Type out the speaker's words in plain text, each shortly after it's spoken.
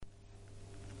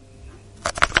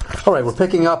All right, we're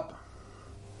picking up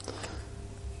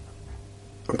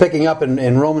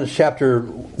in Romans chapter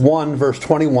 1, verse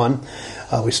 21.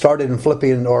 We started in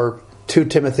Philippians, or 2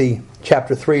 Timothy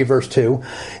chapter 3, verse 2.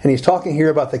 And he's talking here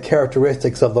about the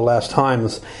characteristics of the last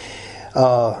times.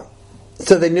 So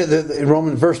they knew, in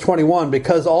Romans verse 21,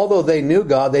 because although they knew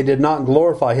God, they did not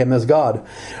glorify Him as God,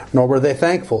 nor were they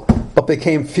thankful, but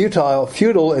became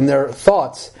futile in their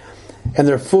thoughts, and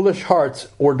their foolish hearts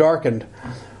were darkened.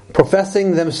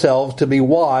 Professing themselves to be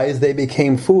wise, they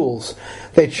became fools.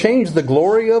 They changed the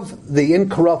glory of the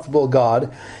incorruptible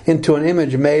God into an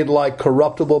image made like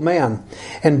corruptible man,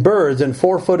 and birds, and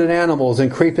four-footed animals,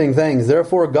 and creeping things.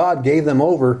 Therefore God gave them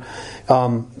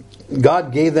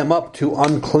up to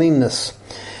uncleanness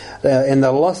in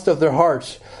the lust of their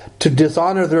hearts, to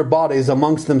dishonor their bodies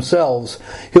amongst themselves,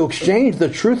 who exchanged the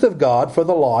truth of God for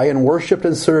the lie, and worshipped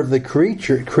and served the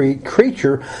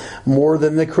creature more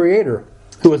than the Creator,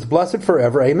 who is blessed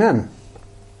forever. Amen.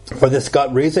 For this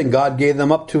reason God gave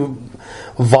them up to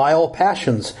vile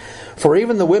passions. For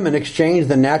even the women exchanged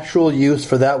the natural use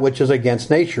for that which is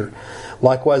against nature.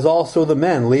 Likewise also the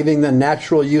men, leaving the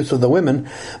natural use of the women,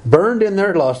 burned in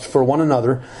their lust for one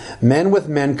another, men with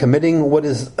men, committing what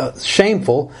is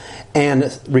shameful,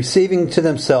 and receiving to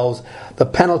themselves the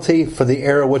penalty for the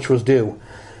error which was due.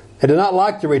 They did not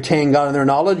like to retain God in their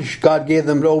knowledge. God gave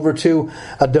them over to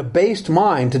a debased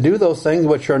mind to do those things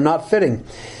which are not fitting,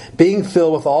 being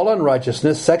filled with all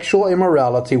unrighteousness, sexual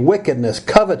immorality, wickedness,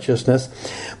 covetousness,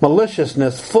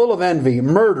 maliciousness, full of envy,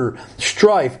 murder,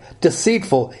 strife,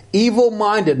 deceitful,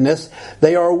 evil-mindedness.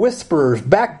 They are whisperers,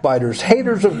 backbiters,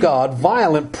 haters of God,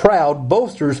 violent, proud,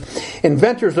 boasters,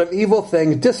 inventors of evil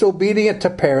things, disobedient to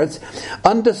parents,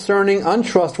 undiscerning,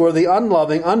 untrustworthy,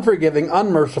 unloving, unforgiving,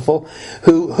 unmerciful,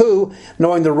 who,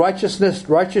 knowing the righteous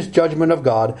judgment of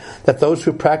God, that those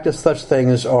who practice such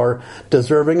things are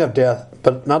deserving of death.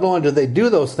 But not only do they do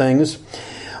those things,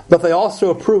 but they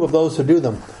also approve of those who do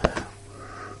them.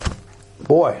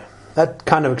 Boy, that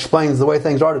kind of explains the way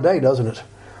things are today, doesn't it?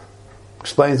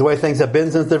 Explains the way things have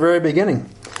been since the very beginning.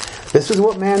 This is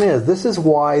what man is. This is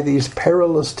why these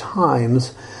perilous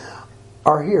times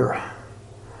are here.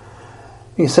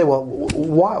 You say, well,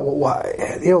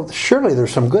 why? Surely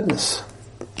there's some goodness.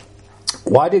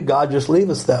 Why did God just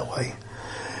leave us that way?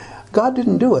 God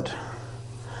didn't do it.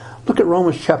 Look at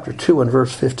Romans chapter 2 and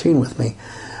verse 15 with me.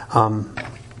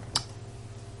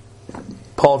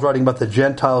 Paul's writing about the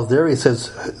Gentiles there. He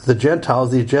says,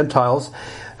 these Gentiles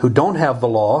who don't have the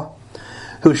law,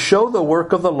 who show the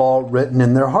work of the law written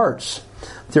in their hearts,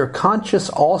 their conscience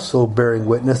also bearing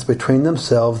witness between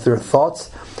themselves, their thoughts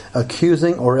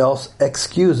accusing or else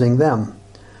excusing them.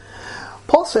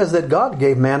 Paul says that God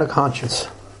gave man a conscience.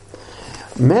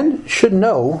 Men should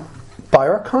know by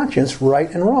our conscience right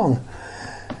and wrong.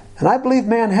 And I believe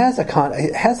man has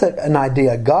an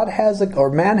idea.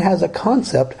 Man has a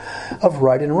concept of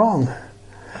right and wrong.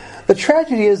 The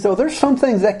tragedy is, though, there's some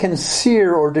things that can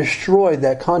sear or destroy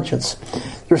that conscience.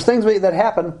 There's things that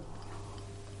happen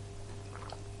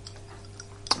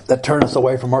that turn us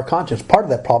away from our conscience. Part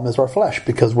of that problem is our flesh,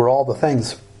 because we're all the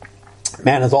things.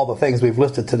 Man is all the things we've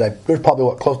listed today. There's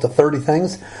probably, close to 30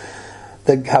 things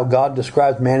how God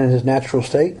describes man in his natural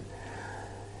state.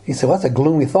 You say, well, that's a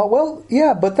gloomy thought. Well,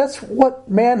 yeah, but that's what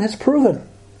man has proven.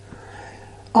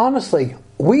 Honestly,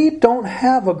 we don't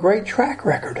have a great track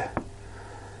record.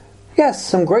 Yes,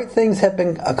 some great things have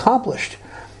been accomplished.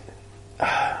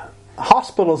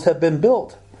 Hospitals have been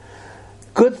built.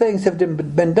 Good things have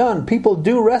been done. People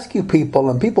do rescue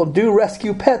people, and people do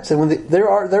rescue pets. And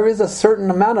there is a certain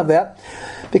amount of that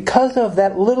because of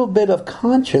that little bit of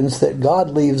conscience that God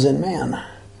leaves in man.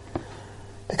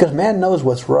 Because man knows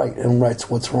what's right and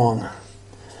what's wrong.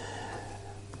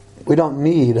 We don't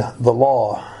need the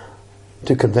law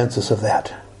to convince us of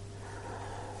that.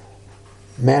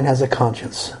 Man has a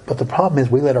conscience. But the problem is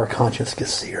we let our conscience get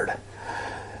seared.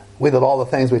 We let all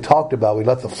the things we talked about, we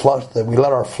let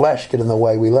our flesh get in the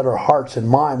way. We let our hearts and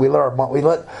mind, we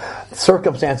let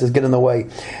circumstances get in the way.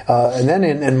 And then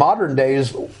in modern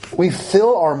days, we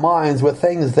fill our minds with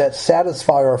things that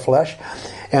satisfy our flesh.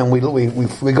 And we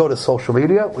go to social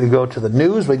media, we go to the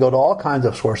news, we go to all kinds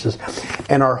of sources,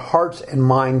 and our hearts and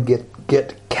mind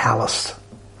get calloused.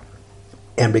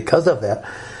 And because of that,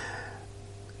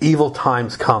 evil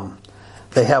times come.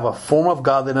 They have a form of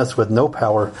godliness with no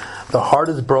power. The heart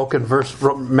is broken.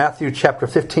 Matthew chapter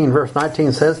 15, verse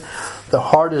 19 says, the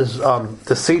heart is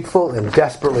deceitful and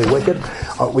desperately wicked.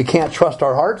 We can't trust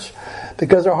our hearts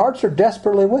because our hearts are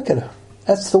desperately wicked.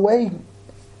 That's the way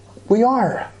we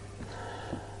are.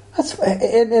 So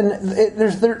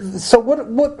what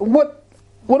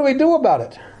do we do about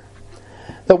it?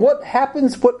 that what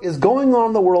is going on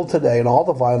in the world today, and all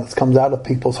the violence comes out of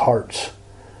people's hearts.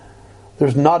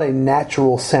 There's not a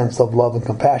natural sense of love and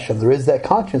compassion. There is that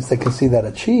conscience. They can see that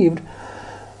achieved,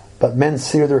 but men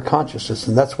sear their consciousness,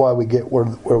 and that's why we get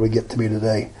where we get to be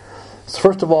today. So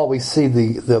first of all, we see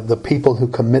the people who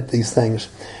commit these things.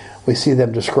 We see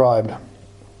them described, and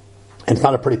it's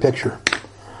not a pretty picture.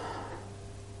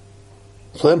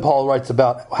 So then Paul writes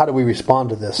about how do we respond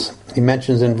to this. He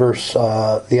mentions in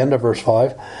the end of verse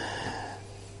 5,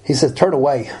 he says, turn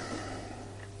away.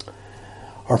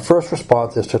 Our first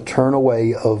response is to turn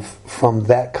away from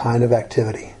that kind of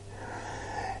activity.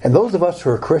 And those of us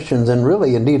who are Christians, and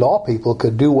really indeed all people,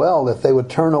 could do well if they would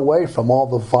turn away from all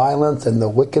the violence and the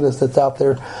wickedness that's out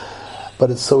there.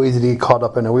 But it's so easy to get caught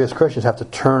up in it. We as Christians have to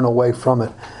turn away from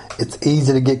it. It's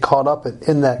easy to get caught up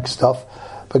in that stuff.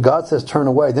 But God says turn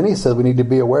away. Then he says we need to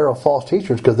be aware of false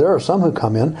teachers, because there are some who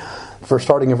come in,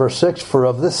 starting in verse 6, for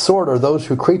of this sort are those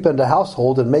who creep into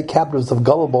households and make captives of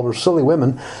gullible or silly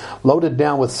women, loaded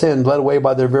down with sin, led away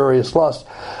by their various lusts,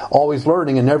 always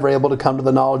learning and never able to come to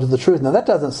the knowledge of the truth. Now that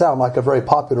doesn't sound like a very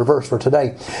popular verse for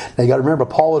today. Now you got to remember,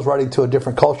 Paul was writing to a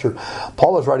different culture.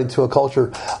 Paul was writing to a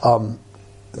culture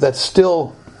that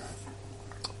still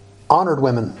honored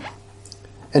women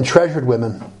and treasured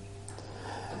women.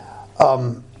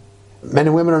 Men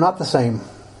and women are not the same.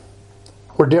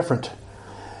 We're different.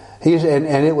 And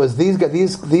it was these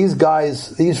guys,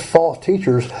 these false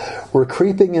teachers were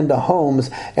creeping into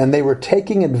homes, and they were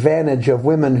taking advantage of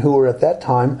women who were at that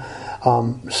time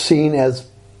seen as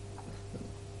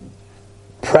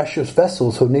precious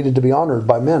vessels who needed to be honored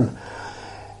by men.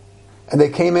 And they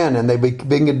came in and they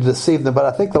began to deceive them. But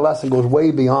I think the lesson goes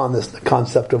way beyond this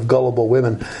concept of gullible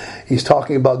women. He's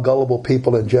talking about gullible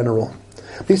people in general.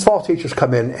 These false teachers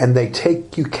come in and they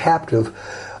take you captive.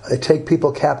 They take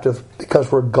people captive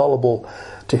because we're gullible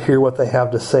to hear what they have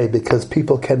to say, because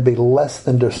people can be less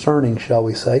than discerning, shall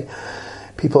we say.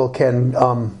 People can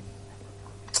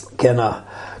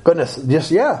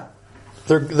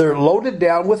they're loaded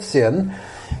down with sin,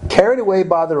 carried away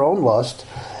by their own lust,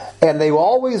 and they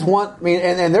always want,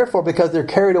 and therefore, because they're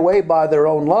carried away by their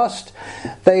own lust,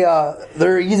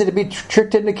 they're easy to be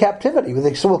tricked into captivity.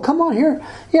 They say, well, come on here.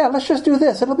 Yeah, let's just do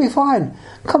this. It'll be fine.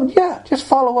 Just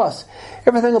follow us.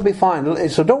 Everything will be fine.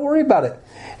 So don't worry about it.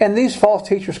 And these false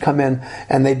teachers come in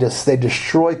and they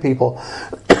destroy people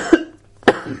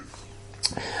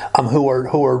who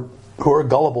are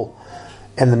gullible.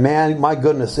 And my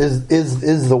goodness,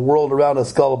 is the world around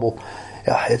us gullible?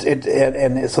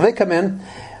 And so they come in.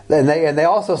 And they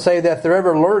also say that they're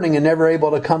ever learning and never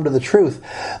able to come to the truth.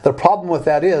 The problem with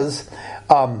that is,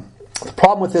 the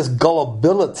problem with this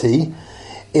gullibility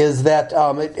is that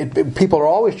people are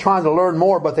always trying to learn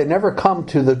more, but they never come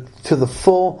to the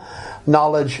full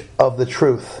knowledge of the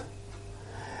truth.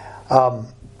 So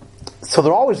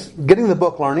they're always getting the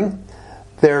book learning.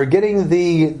 They're getting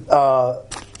they're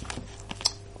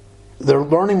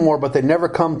learning more, but they never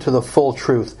come to the full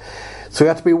truth. So you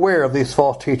have to be aware of these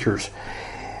false teachers.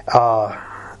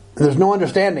 There's no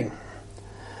understanding.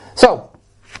 So,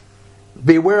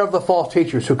 beware of the false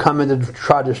teachers who come in to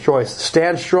try to destroy us.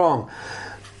 Stand strong.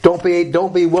 Don't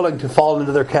be willing to fall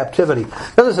into their captivity.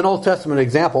 Now, there's an Old Testament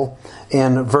example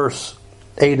in verse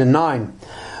 8 and 9.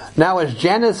 Now, as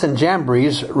Jannes and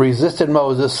Jambres resisted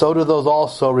Moses, so do those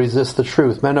also resist the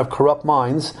truth. Men of corrupt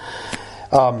minds.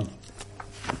 Hold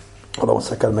on one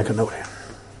second, I've got to make a note here.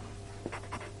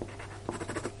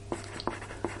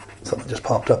 Something just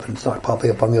popped up and it's not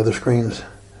popping up on the other screens.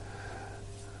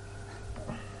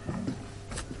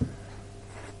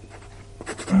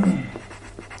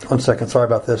 One second, sorry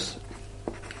about this.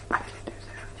 I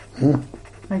can do that.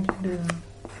 I can do that.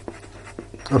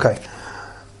 Okay.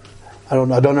 I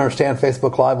don't understand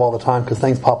Facebook Live all the time because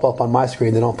things pop up on my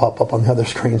screen. They don't pop up on the other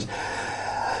screens.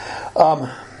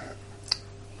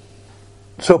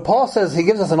 So Paul says, he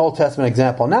gives us an Old Testament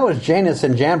example. Now as Jannes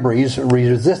and Jambres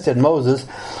resisted Moses,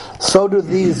 so do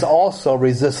these also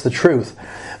resist the truth.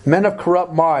 Men of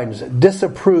corrupt minds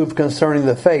disapprove concerning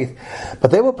the faith, but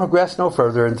they will progress no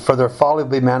further, and for their folly will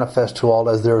be manifest to all,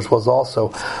 as theirs was also.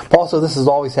 Paul says this has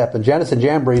always happened. Jannes and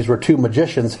Jambres were two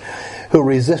magicians who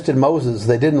resisted Moses.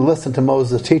 They didn't listen to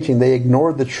Moses' teaching. They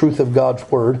ignored the truth of God's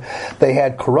word. They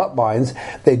had corrupt minds.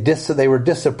 They were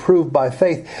disapproved by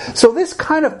faith. So this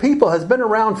kind of people has been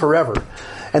around forever.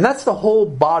 And that's the whole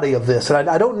body of this. And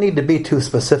I don't need to be too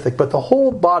specific, but the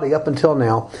whole body up until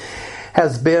now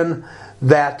has been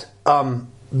that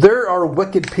there are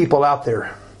wicked people out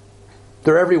there.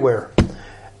 They're everywhere.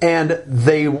 And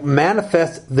they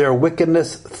manifest their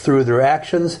wickedness through their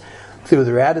actions, through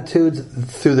their attitudes,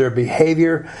 through their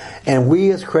behavior, and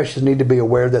we as Christians need to be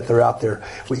aware that they're out there.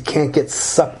 We can't get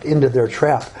sucked into their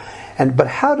trap. But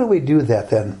how do we do that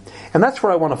then? And that's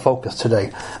where I want to focus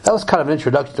today. That was kind of an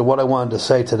introduction to what I wanted to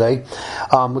say today.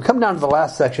 We come down to the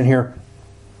last section here.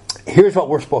 Here's what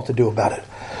we're supposed to do about it.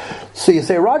 So you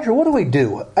say, Roger, what do we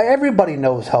do? Everybody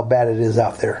knows how bad it is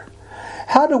out there.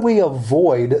 How do we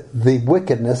avoid the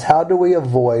wickedness? How do we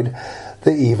avoid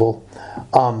the evil?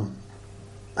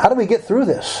 How do we get through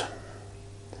this?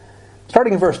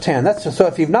 Starting in verse 10. That's just, so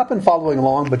if you've not been following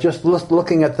along, but just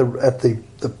looking at the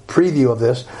preview of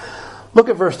this, look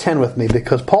at verse 10 with me,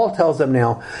 because Paul tells them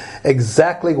now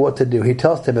exactly what to do. He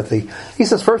tells Timothy. He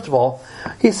says, first of all,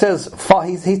 he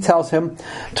tells him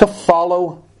to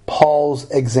follow Paul's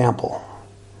example.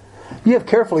 You have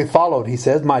carefully followed, he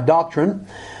says, my doctrine,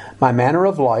 my manner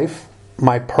of life,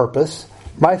 my purpose,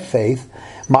 my faith,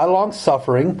 my long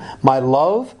suffering, my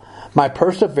love, my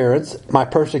perseverance, my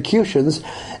persecutions,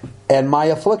 and my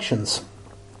afflictions.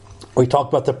 We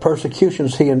talked about the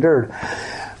persecutions he endured.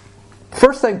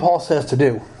 First thing Paul says to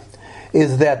do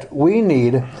is that we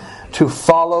need to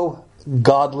follow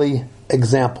godly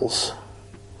examples.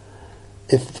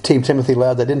 If Team Timothy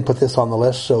lads, I didn't put this on the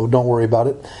list, so don't worry about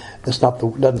it. It's not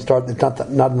in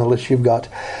the list you've got.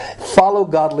 Follow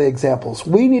godly examples.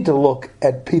 We need to look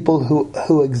at people who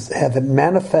have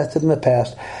manifested in the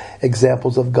past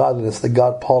examples of godliness that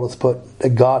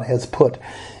God has put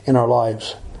in our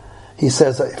lives. He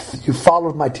says, "You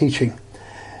followed my teaching."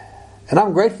 And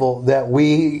I'm grateful that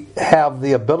we have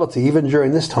the ability, even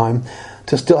during this time,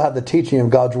 to still have the teaching of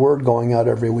God's Word going out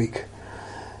every week.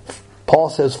 Paul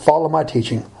says, follow my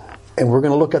teaching. And we're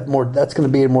going to look at more, that's going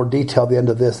to be in more detail at the end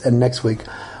of this and next week.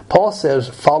 Paul says,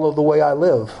 follow the way I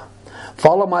live.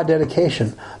 Follow my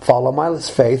dedication. Follow my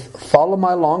faith. Follow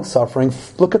my long suffering.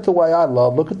 Look at the way I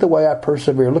love. Look at the way I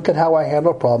persevere. Look at how I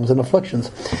handle problems and afflictions.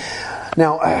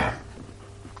 Now,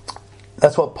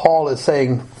 that's what Paul is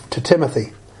saying to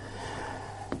Timothy.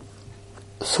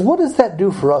 So what does that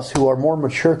do for us who are more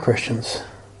mature Christians?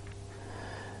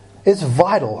 It's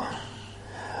vital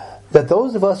that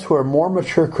those of us who are more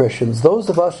mature Christians, those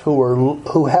of us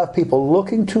who have people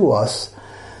looking to us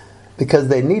because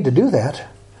they need to do that,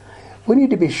 we need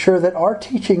to be sure that our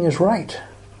teaching is right.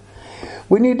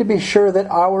 We need to be sure that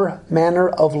our manner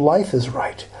of life is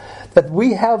right, that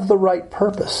we have the right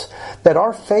purpose, that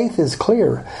our faith is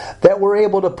clear, that we're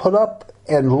able to put up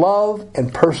and love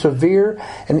and persevere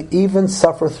and even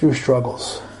suffer through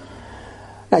struggles.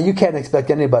 Now, you can't expect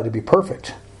anybody to be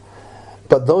perfect.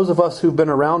 But those of us who've been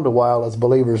around a while as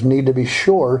believers need to be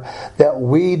sure that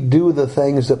we do the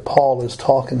things that Paul is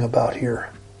talking about here.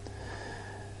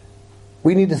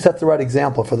 We need to set the right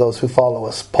example for those who follow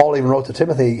us. Paul even wrote to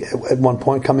Timothy at one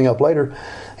point, coming up later,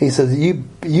 he says,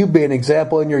 you be an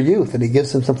example in your youth. And he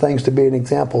gives him some things to be an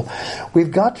example.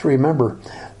 We've got to remember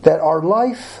that our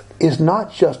life is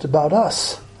not just about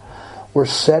us. We're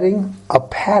setting a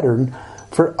pattern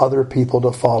for other people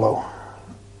to follow.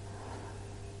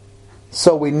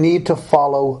 So we need to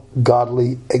follow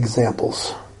godly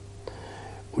examples.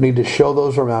 We need to show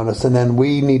those around us, and then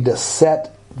we need to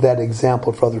set that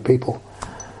example for other people.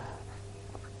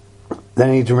 Then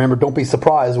you need to remember, don't be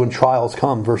surprised when trials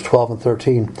come, verse 12 and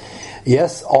 13.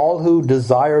 Yes, all who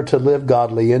desire to live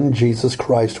godly in Jesus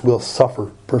Christ will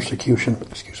suffer persecution.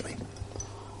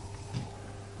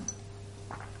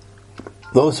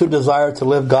 Those who desire to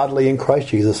live godly in Christ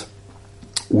Jesus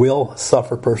will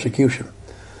suffer persecution.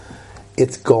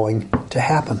 It's going to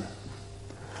happen.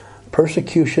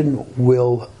 Persecution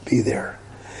will be there.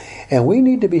 And we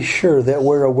need to be sure that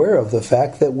we're aware of the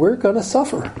fact that we're going to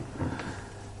suffer.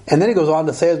 And then he goes on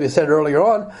to say, as we said earlier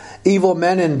on, evil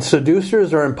men and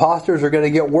seducers or imposters are going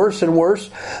to get worse and worse.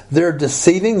 They're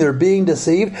deceiving. They're being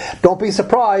deceived. Don't be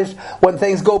surprised when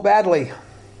things go badly.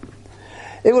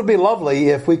 It would be lovely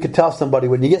if we could tell somebody,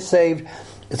 when you get saved,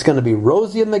 it's going to be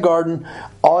rosy in the garden.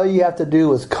 All you have to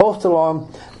do is coast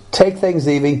along, take things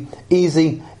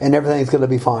easy, and everything's going to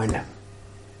be fine.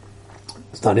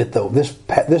 It's not it, though.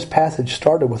 This passage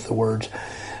started with the words,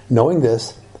 knowing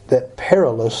this, that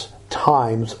perilous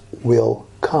times will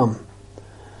come.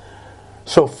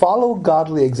 So follow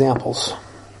godly examples.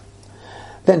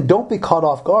 Then don't be caught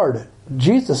off guard.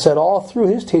 Jesus said all through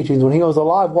his teachings, when he was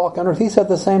alive, walking on earth, he said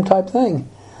the same type thing.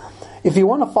 If you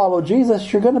want to follow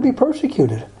Jesus, you're going to be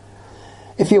persecuted.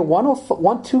 If you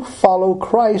want to follow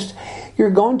Christ,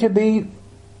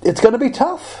 it's going to be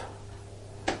tough.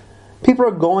 People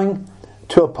are going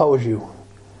to oppose you.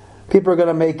 People are going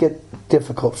to make it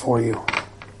difficult for you.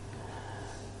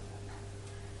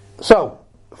 So,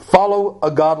 follow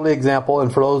a godly example,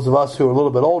 and for those of us who are a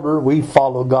little bit older, we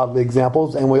follow godly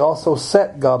examples, and we also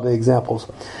set godly examples.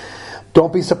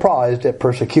 Don't be surprised at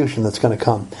persecution that's going to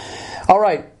come. All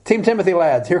right, Team Timothy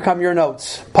lads, here come your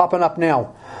notes, popping up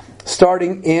now,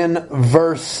 starting in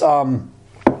verse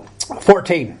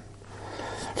 14.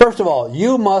 First of all,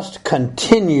 you must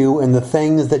continue in the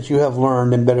things that you have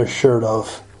learned and been assured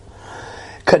of.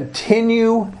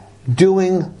 Continue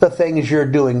doing the things you're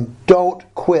doing. Don't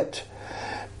quit.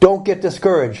 Don't get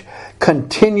discouraged.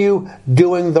 Continue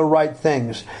doing the right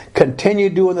things. Continue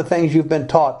doing the things you've been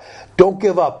taught. Don't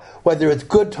give up. Whether it's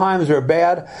good times or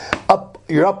bad,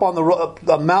 you're up on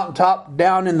the mountaintop,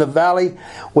 down in the valley,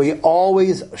 we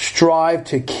always strive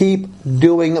to keep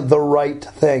doing the right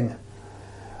thing.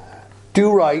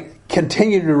 Do right.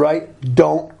 Continue to do right.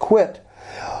 Don't quit.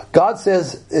 God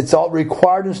says it's all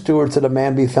required in stewards that a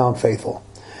man be found faithful.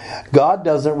 God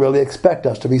doesn't really expect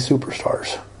us to be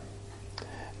superstars.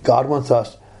 God wants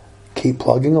us to keep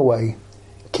plugging away,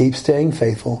 keep staying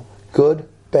faithful, good,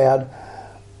 bad,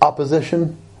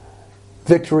 opposition,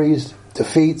 victories,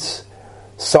 defeats,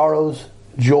 sorrows,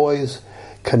 joys,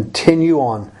 continue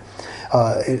on.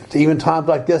 Even times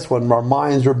like this when our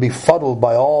minds are befuddled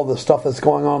by all the stuff that's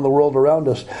going on in the world around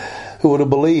us. Who would have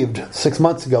believed 6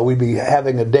 months ago we'd be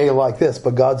having a day like this?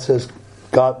 But God says,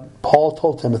 Paul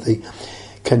told Timothy,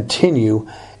 continue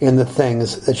in the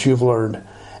things that you've learned.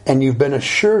 And you've been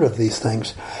assured of these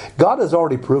things. God has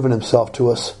already proven himself to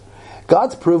us.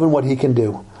 God's proven what he can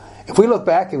do. If we look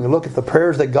back and we look at the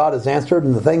prayers that God has answered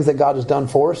and the things that God has done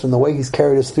for us and the way he's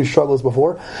carried us through struggles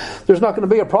before, there's not going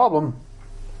to be a problem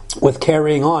with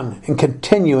carrying on and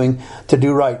continuing to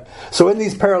do right. So in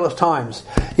these perilous times,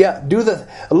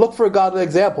 look for godly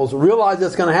examples, realize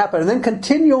it's going to happen, and then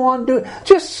continue on doing.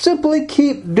 Just simply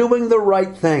keep doing the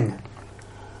right thing.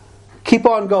 Keep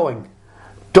on going.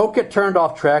 Don't get turned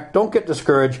off track. Don't get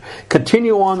discouraged.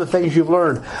 Continue on the things you've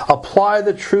learned. Apply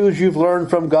the truths you've learned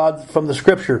from God, from the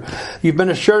Scripture. You've been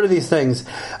assured of these things.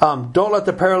 Don't let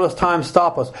the perilous times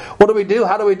stop us. What do we do?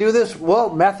 How do we do this?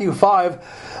 Well, Matthew 5,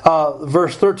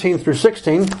 verse 13 through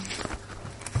 16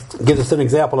 gives us an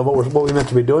example of what we're meant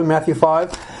to be doing. Matthew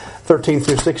 5, 13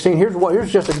 through 16. Here's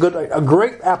just a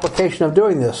great application of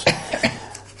doing this.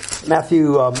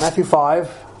 Matthew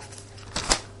 5.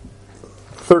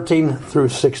 13 through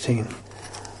 16.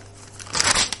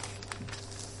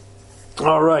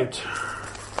 All right.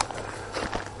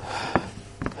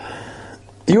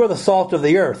 You are the salt of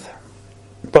the earth,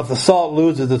 but if the salt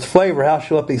loses its flavor, how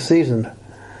shall it be seasoned?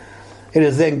 It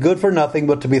is then good for nothing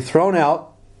but to be thrown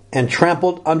out and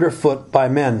trampled underfoot by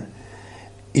men.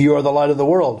 You are the light of the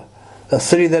world. A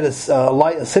city that is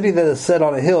set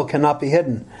on a hill cannot be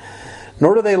hidden.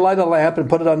 Nor do they light a lamp and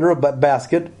put it under a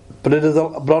basket, but on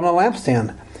a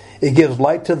lampstand. It gives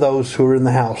light to those who are in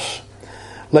the house.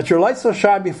 Let your light so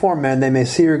shine before men, they may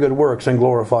see your good works and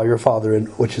glorify your Father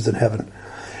which is in heaven.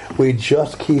 We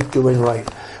just keep doing right.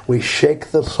 We shake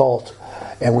the salt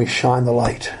and we shine the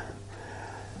light.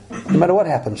 No matter what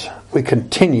happens, we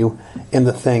continue in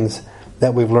the things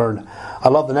that we've learned. I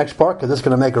love the next part because it's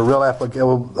going to make a real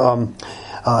application.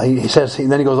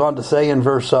 Then he goes on to say in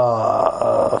verse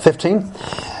 15,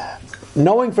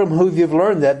 knowing from whom you've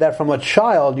learned that from a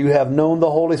child you have known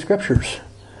the Holy Scriptures.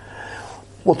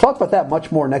 We'll talk about that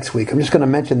much more next week. I'm just going to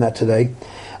mention that today.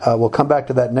 We'll come back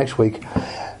to that next week.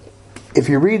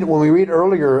 When we read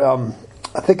earlier,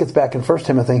 I think it's back in 1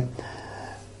 Timothy,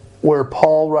 where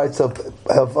Paul writes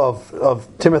of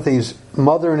Timothy's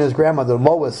mother and his grandmother,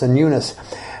 Lois and Eunice,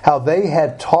 how they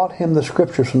had taught him the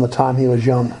Scriptures from the time he was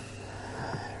young.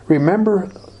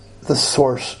 Remember the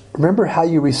source. Remember how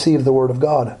you received the Word of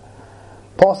God.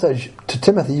 Paul says to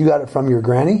Timothy, you got it from your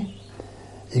granny,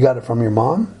 you got it from your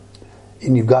mom,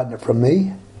 and you've gotten it from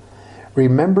me.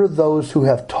 Remember those who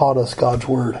have taught us God's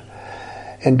Word.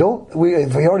 And he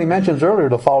already mentions earlier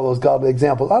to follow those godly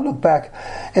examples. I look back,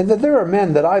 and that there are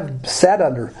men that I've sat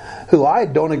under who I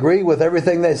don't agree with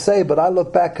everything they say, but I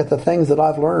look back at the things that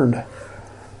I've learned.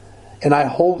 And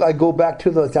I go back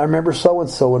to I remember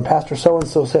so-and-so, and Pastor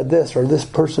so-and-so said this, or this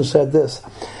person said this.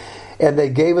 And they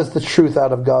gave us the truth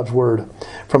out of God's Word.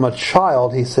 From a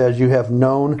child, he says, you have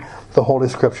known the Holy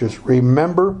Scriptures.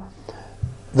 Remember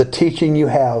the teaching you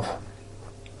have.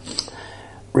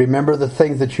 Remember those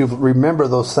things that you have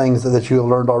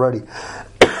learned already.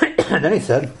 And then he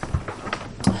said,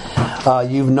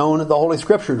 you've known the Holy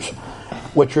Scriptures,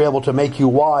 which are able to make you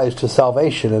wise to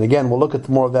salvation. And again, we'll look at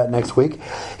more of that next week.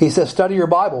 He says, study your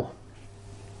Bible.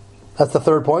 That's the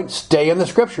third point. Stay in the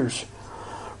Scriptures.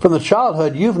 From the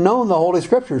childhood, you've known the Holy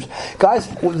Scriptures. Guys,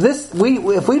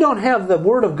 if we don't have the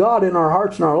Word of God in our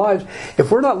hearts and our lives,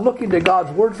 if we're not looking to God's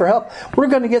Word for help, we're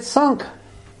going to get sunk.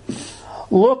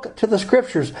 Look to the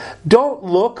Scriptures. Don't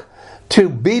look to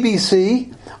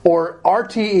BBC or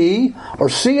RTE or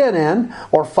CNN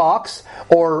or Fox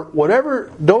or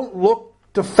whatever. Don't look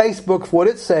to Facebook for what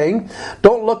it's saying.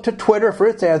 Don't look to Twitter for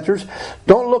its answers.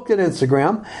 Don't look at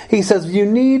Instagram. He says you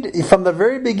need, from the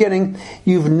very beginning,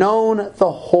 you've known the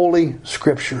Holy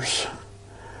Scriptures.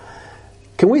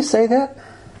 Can we say that?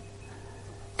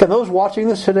 Can those watching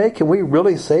this today, can we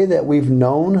really say that we've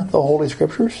known the Holy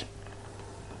Scriptures?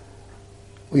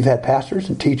 We've had pastors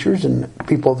and teachers and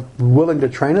people willing to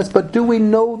train us, but do we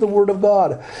know the Word of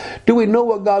God? Do we know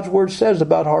what God's Word says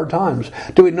about hard times?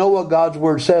 Do we know what God's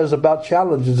Word says about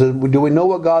challenges? Do we know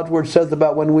what God's Word says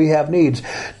about when we have needs?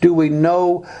 Do we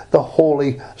know the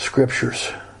Holy Scriptures?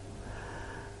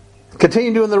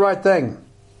 Continue doing the right thing.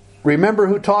 Remember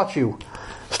who taught you.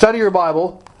 Study your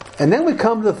Bible. And then we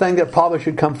come to the thing that probably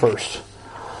should come first,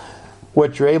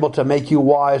 which are able to make you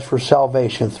wise for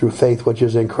salvation through faith which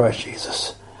is in Christ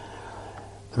Jesus.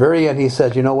 At the very end, he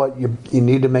says, you know what? You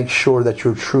need to make sure that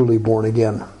you're truly born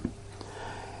again.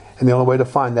 And the only way to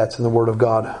find that's in the Word of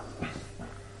God.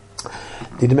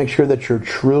 You need to make sure that you're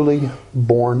truly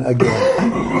born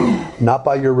again. Not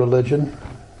by your religion.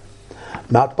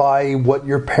 Not by what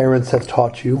your parents have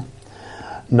taught you.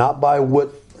 Not by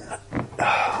what,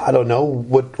 I don't know,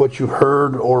 what you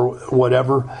heard or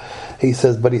whatever. He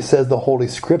says the Holy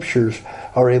Scriptures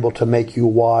are able to make you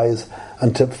wise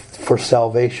for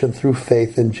salvation through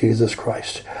faith in Jesus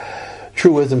Christ.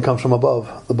 True wisdom comes from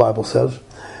above, the Bible says.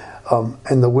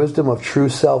 And the wisdom of true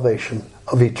salvation,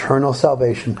 of eternal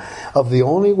salvation, of the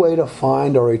only way to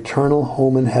find our eternal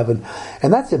home in heaven.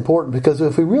 And that's important because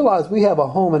if we realize we have a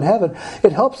home in heaven,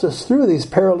 it helps us through these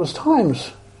perilous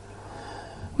times.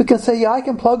 We can say, yeah, I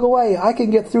can plug away. I can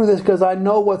get through this because I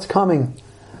know what's coming.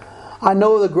 I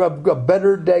know a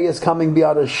better day is coming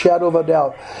beyond a shadow of a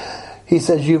doubt. He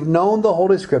says, you've known the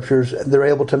Holy Scriptures. They're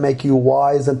able to make you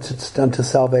wise unto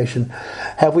salvation.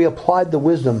 Have we applied the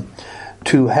wisdom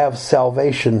to have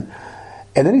salvation?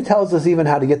 And then he tells us even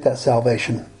how to get that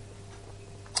salvation.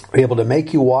 We're able to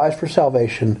make you wise for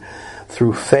salvation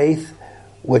through faith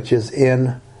which is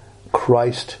in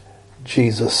Christ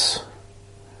Jesus.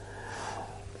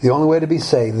 The only way to be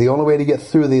saved, the only way to get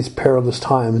through these perilous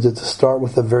times is to start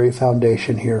with the very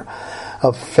foundation here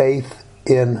of faith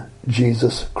in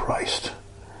Jesus Christ.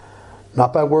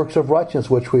 Not by works of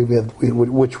righteousness which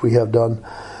we have done,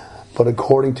 but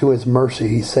according to His mercy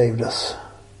He saved us.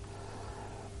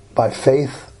 By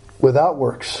faith without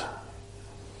works.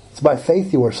 It's by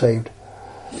faith you are saved.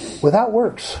 Without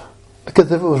works.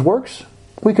 Because if it was works,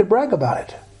 we could brag about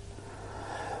it.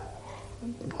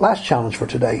 Last challenge for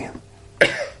today.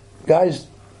 Guys,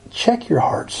 check your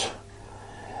hearts.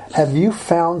 Have you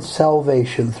found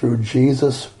salvation through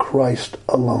Jesus Christ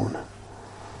alone?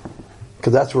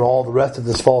 Because that's where all the rest of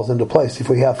this falls into place. If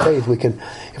we have faith,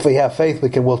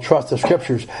 we'll trust the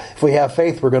Scriptures. If we have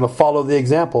faith, we're going to follow the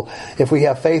example. If we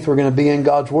have faith, we're going to be in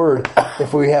God's Word.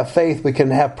 If we have faith, we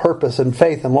can have purpose and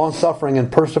faith and long-suffering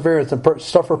and perseverance and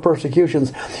suffer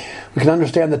persecutions. We can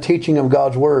understand the teaching of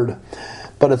God's Word.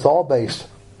 But it's all based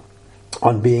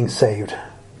on being saved.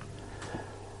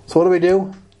 So what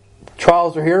do?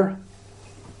 Trials are here.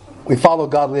 We follow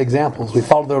godly examples. We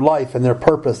follow their life and their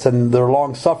purpose and their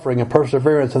long suffering and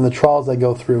perseverance and the trials they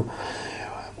go through.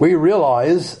 We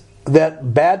realize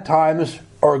that bad times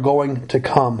are going to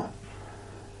come.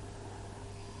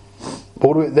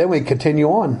 But then we continue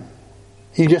on.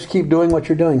 You just keep doing what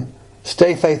you're doing.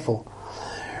 Stay faithful.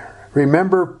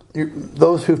 Remember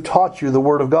those who've taught you the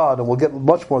Word of God, and we'll get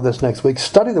much more of this next week.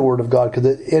 Study the Word of God,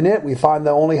 because in it we find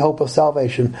the only hope of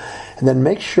salvation. And then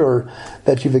make sure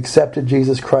that you've accepted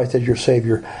Jesus Christ as your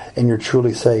Savior and you're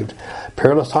truly saved.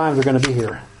 Perilous times are going to be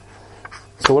here.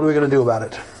 So what are we going to do about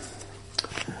it?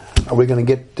 Are we going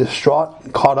to get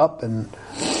distraught, caught up in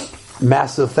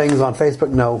massive things on Facebook?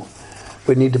 No.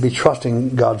 We need to be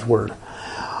trusting God's Word.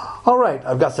 All right,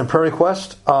 I've got some prayer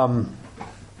requests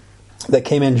that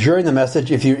came in during the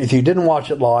message. If you didn't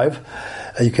watch it live,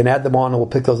 you can add them on and we'll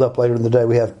pick those up later in the day.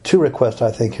 We have 2 requests,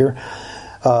 I think, here.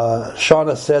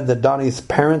 Shauna said that Donnie's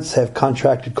parents have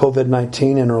contracted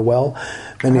COVID-19 and are well.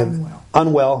 Many are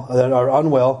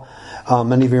unwell.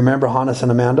 Many of you remember Hannes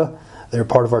and Amanda. They were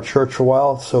part of our church for a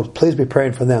while, so please be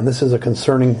praying for them. This is a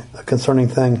concerning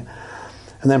thing.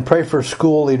 And then pray for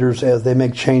school leaders as they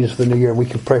make changes for the new year. We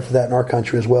can pray for that in our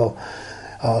country as well.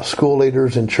 School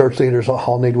leaders and church leaders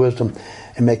all need wisdom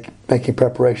in making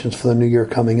preparations for the new year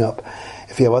coming up.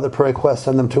 If you have other prayer requests,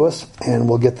 send them to us, and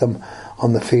we'll get them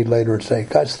on the feed later and say,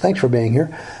 guys, thanks for being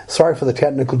here. Sorry for the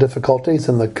technical difficulties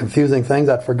and the confusing things.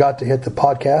 I forgot to hit the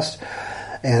podcast,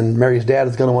 And Mary's dad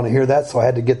is going to want to hear that, so I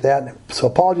had to get that. So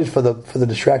apologies for the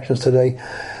distractions today.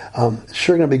 It's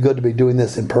sure going to be good to be doing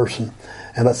this in person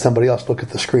and let somebody else look at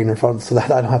the screen in front, so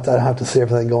that I don't have to see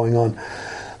everything going on.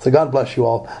 So God bless you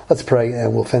all. Let's pray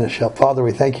and we'll finish up. Father,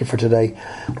 we thank you for today.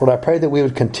 Lord, I pray that we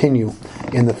would continue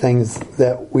in the things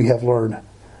that we have learned.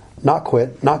 Not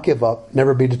quit, not give up,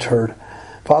 never be deterred.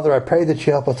 Father, I pray that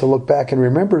you help us to look back and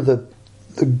remember the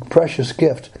precious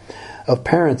gift of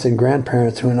parents and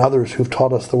grandparents and others who've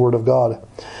taught us the Word of God.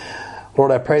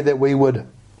 Lord, I pray that we would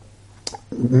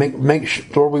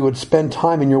Lord, we would spend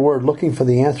time in your Word looking for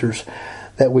the answers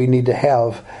that we need to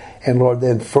have. And Lord,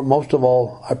 then for most of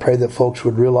all, I pray that folks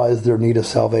would realize their need of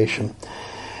salvation.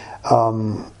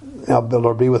 Now,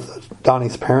 Lord, be with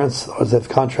Donnie's parents as they've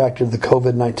contracted the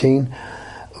COVID-19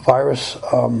 virus,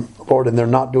 Lord, and they're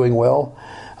not doing well.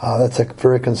 That's a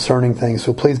very concerning thing.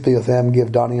 So please be with them.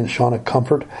 Give Donnie and Shauna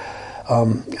comfort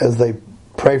as they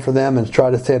pray for them and try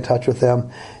to stay in touch with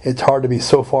them. It's hard to be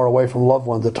so far away from loved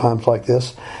ones at times like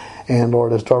this. And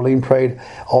Lord, as Darlene prayed,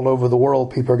 all over the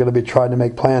world, people are going to be trying to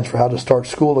make plans for how to start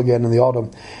school again in the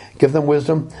autumn. Give them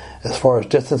wisdom as far as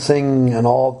distancing and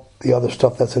all the other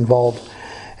stuff that's involved.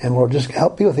 And Lord, just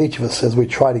help be with each of us as we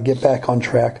try to get back on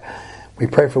track. We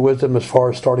pray for wisdom as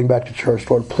far as starting back to church.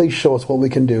 Lord, please show us what we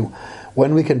can do,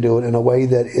 when we can do it in a way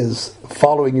that is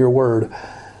following your word,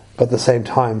 but at the same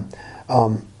time,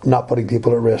 not putting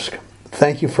people at risk.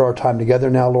 Thank you for our time together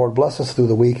now, Lord. Bless us through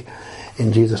the week.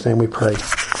 In Jesus' name we pray.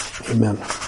 Amen.